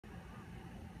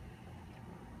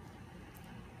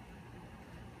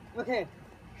Okay.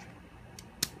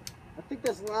 I think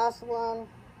this last one.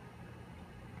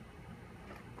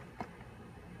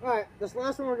 Alright, this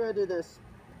last one we're going to do this.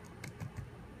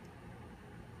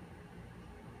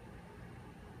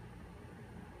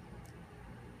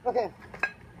 Okay.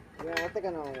 Yeah, I think I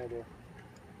know what I'm going to do.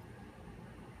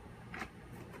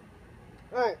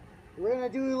 Alright, we're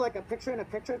going to do like a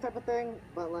picture-in-a-picture type of thing,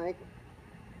 but like,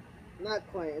 not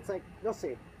quite. It's like, you'll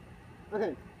see.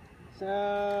 Okay,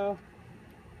 so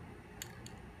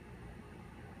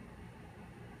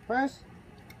first,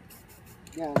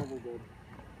 yeah, that'll be good.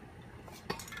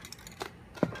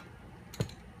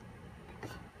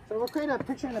 So we'll create a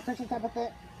picture-in-a-picture type of thing.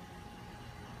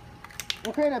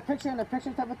 We'll create a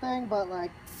picture-in-a-picture type of thing, but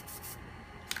like,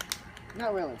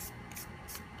 not really.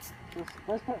 So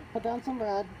first put down some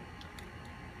red.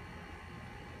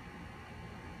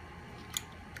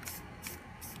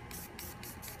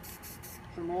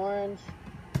 Some orange.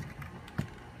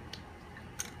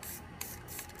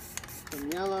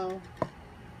 Some yellow.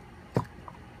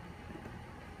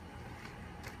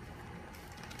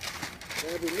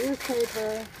 There'll be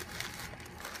newspaper.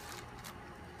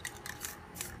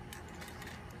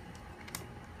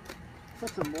 Put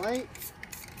some white.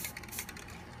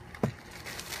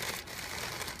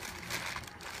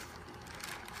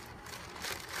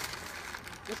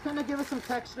 Just kind of give it some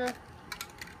texture.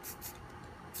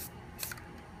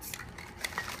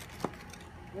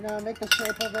 You know, make the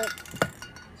shape of it.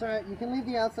 It's alright, you can leave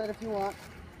the outside if you want.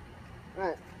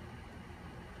 Alright.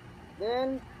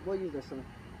 Then we'll use this one.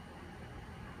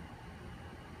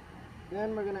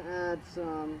 Then we're gonna add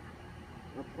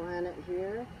a planet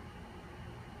here.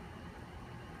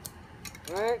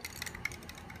 Alright.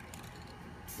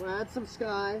 We'll add some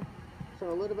sky.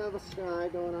 So a little bit of a sky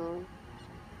going on.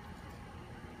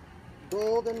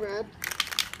 Gold and red.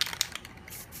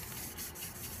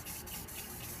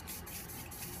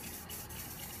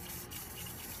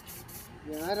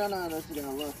 Yeah, I don't know how this is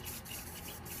gonna look.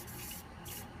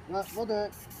 But we'll do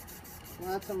it.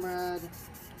 We'll add some red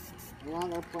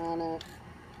along our planet.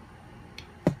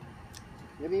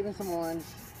 Maybe even some orange.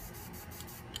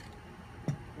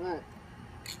 Alright.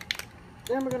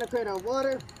 Then we're gonna create our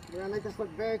water. We're gonna make this look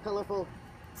very colorful.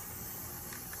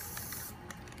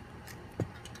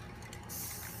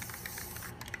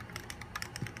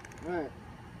 Alright.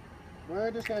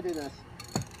 We're just gonna do this.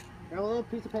 Grab a little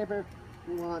piece of paper if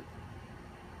you want.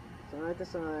 Side to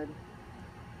side.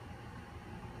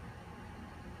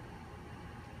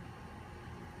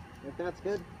 If that's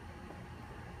good.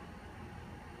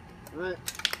 Alright.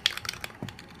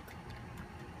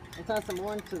 Let's add some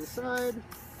orange to the side.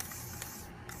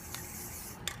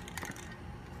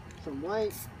 Some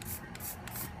white.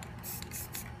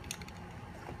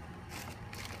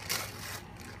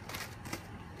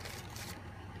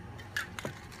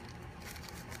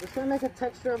 Just gonna make a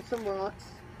texture of some rocks.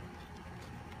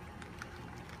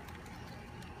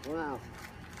 Wow.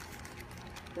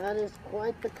 That is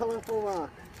quite the colorful rock.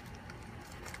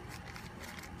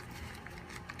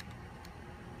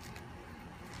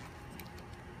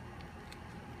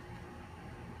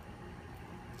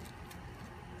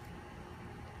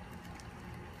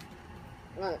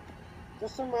 Alright,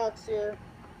 just some rocks here.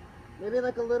 Maybe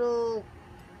like a little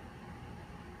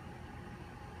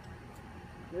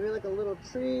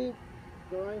tree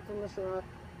growing from this rock.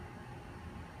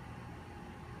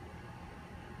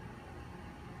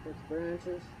 Its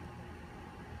branches.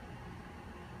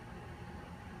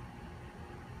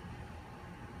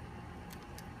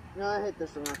 No, I hate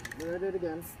this rock. We're gonna do it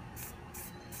again.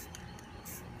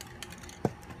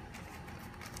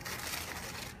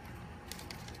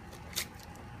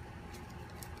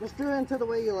 Just do it into the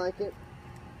way you like it.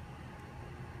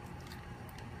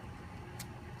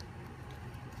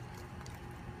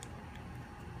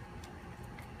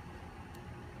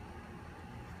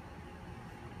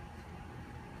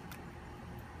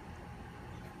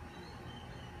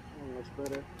 Oh, much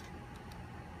better.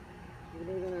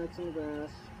 We're gonna add some grass.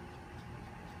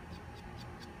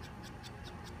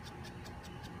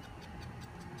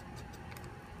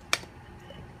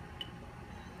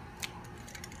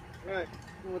 Alright,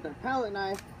 with that palette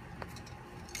knife,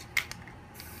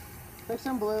 pick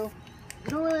some blue. You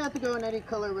don't really have to go in any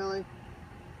color, really.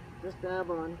 Just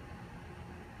dab on.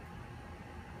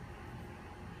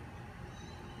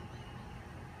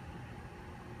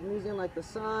 I'm using like the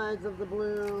sides of the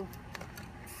blue,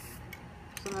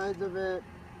 sides of it.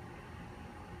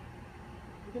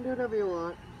 You can do whatever you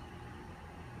want.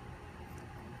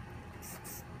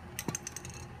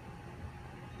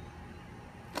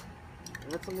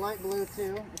 Add some light blue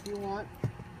too, if you want.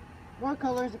 More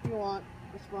colors if you want,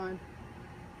 it's fine.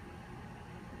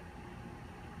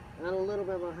 Add a little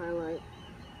bit of a highlight.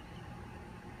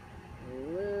 A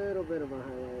little bit of a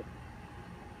highlight.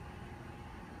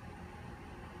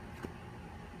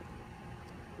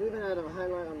 We even add a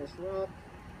highlight on this rock.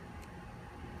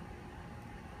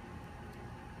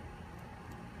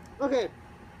 Okay.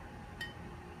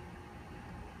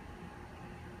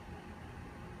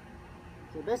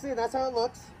 So basically that's how it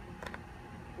looks.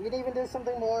 We can even do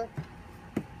something more.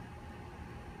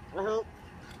 I hope.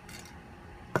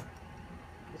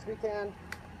 Yes, we can.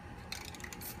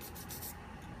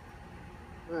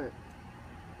 Alright.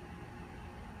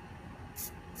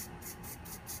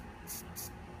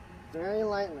 Very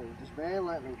lightly,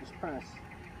 just press.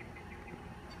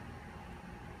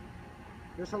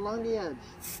 Just along the edge.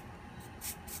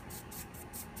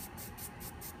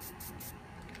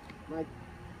 Like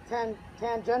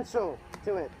tangential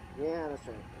to it. Yeah, that's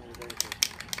right. Tangential.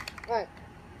 Alright.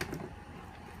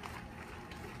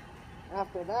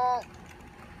 After that,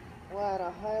 we'll add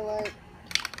a highlight.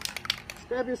 Just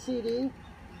grab your CD.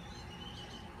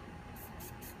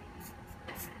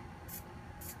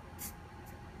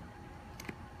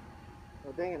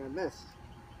 Oh dang it, I missed.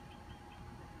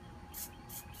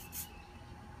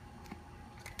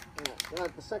 Alright,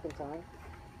 not the second time.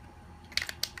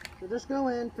 So just go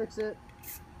in, fix it.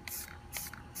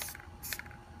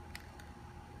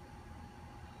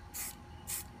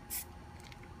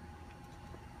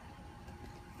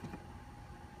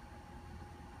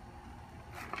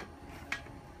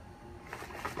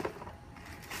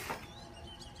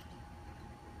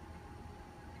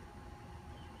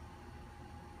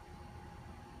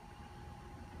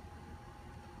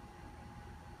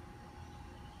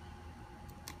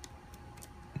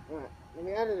 Alright, then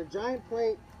we added a giant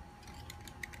plate.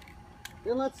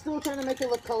 Then let's still try to make it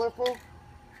look colorful.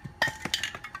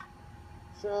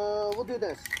 So we'll do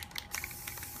this.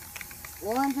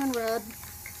 Orange and red.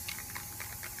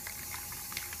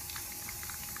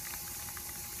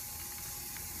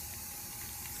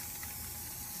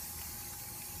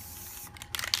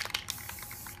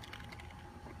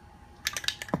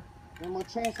 Then we'll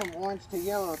change from orange to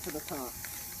yellow to the top.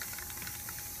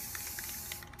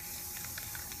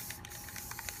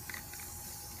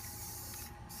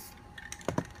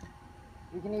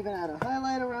 We can even add a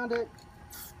highlight around it.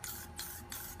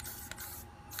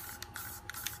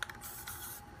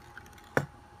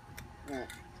 Alright.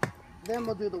 Then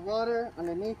we'll do the water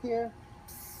underneath here.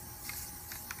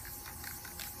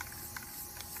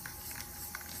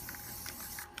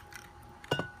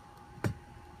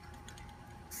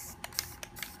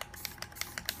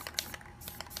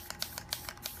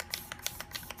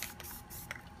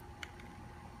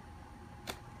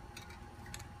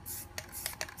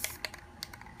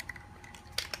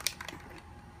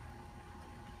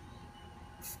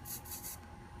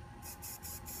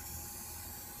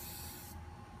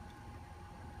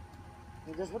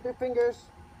 And just with your fingers,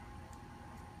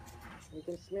 you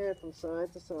can smear it from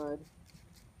side to side.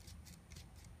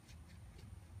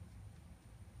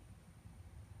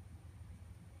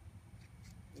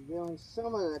 Revealing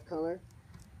some of that color.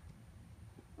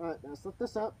 Alright, now let's lift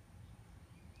this up.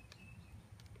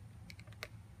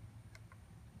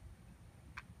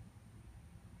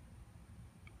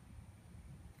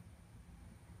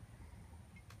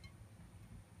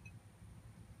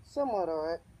 Somewhat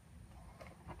alright.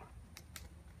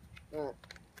 Alright.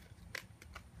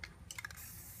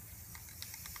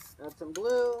 Add some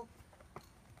blue.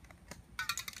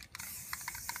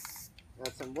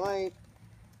 Add some white.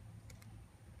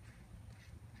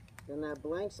 Then that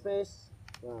blank space.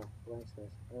 Wow, blank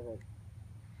space. Okay.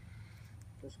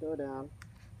 Just go down.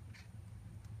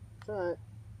 It's alright.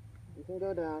 You can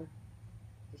go down.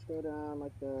 Just go down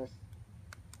like this.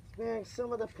 Smearing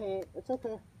some of the paint. It's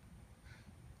okay.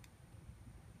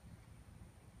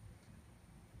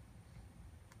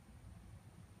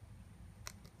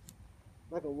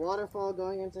 Like a waterfall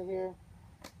going into here.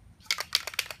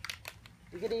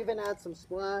 You could even add some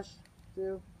splash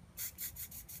too.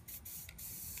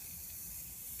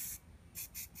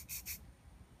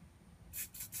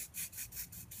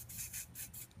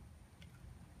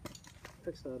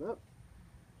 Fix that up.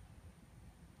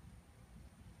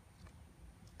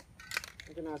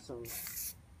 You can add some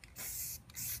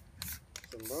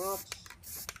rocks.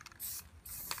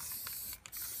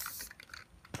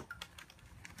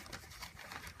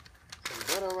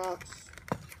 Some butter rocks.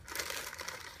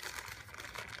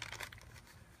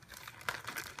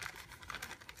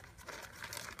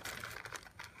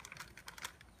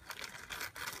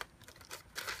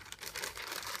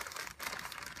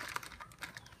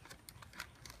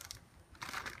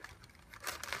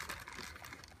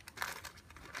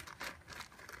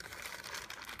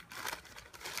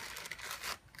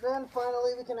 Then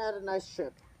finally we can add a nice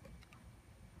ship.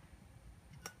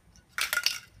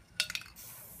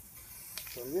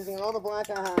 So I'm using all the black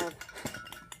I have.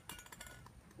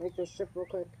 Make this ship real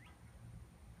quick.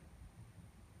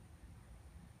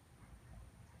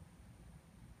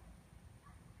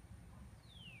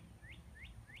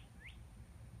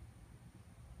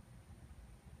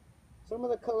 Some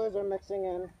of the colors are mixing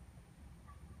in.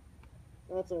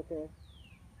 That's okay.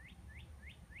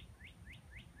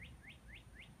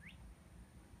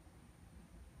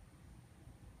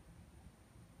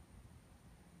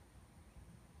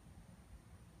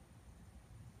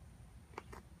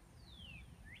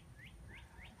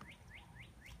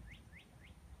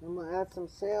 I'm going to add some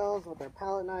sails with our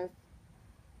palette knife.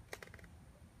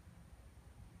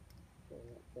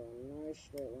 Draw a nice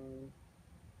straight line.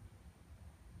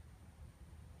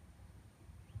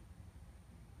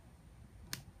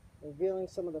 Revealing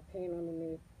some of the paint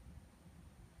underneath.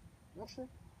 Actually,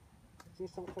 let's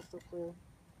use some crystal clear.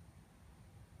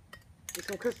 Use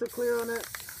some crystal clear on it.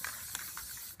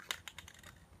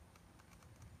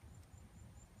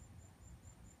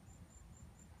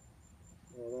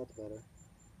 Yeah, that's better.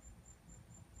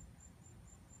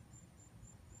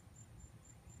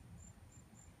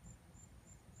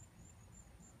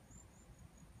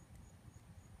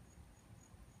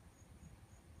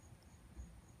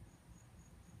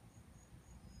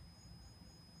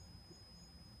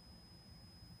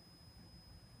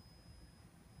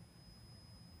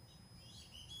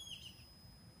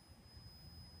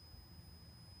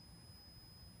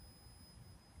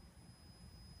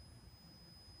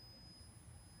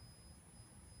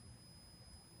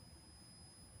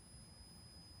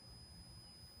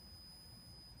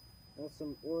 Add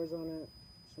some oars on it.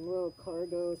 Some little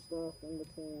cargo stuff in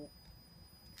between it.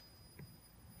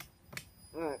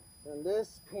 Alright, and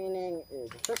this painting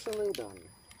is officially done.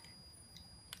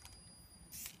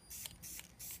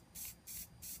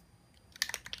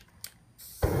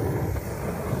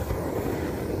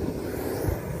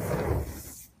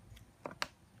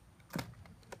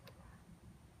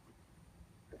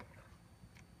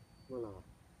 Voila.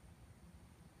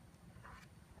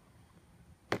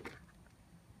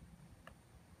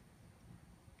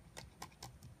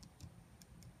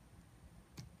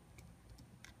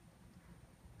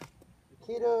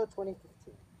 Keto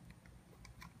 2015.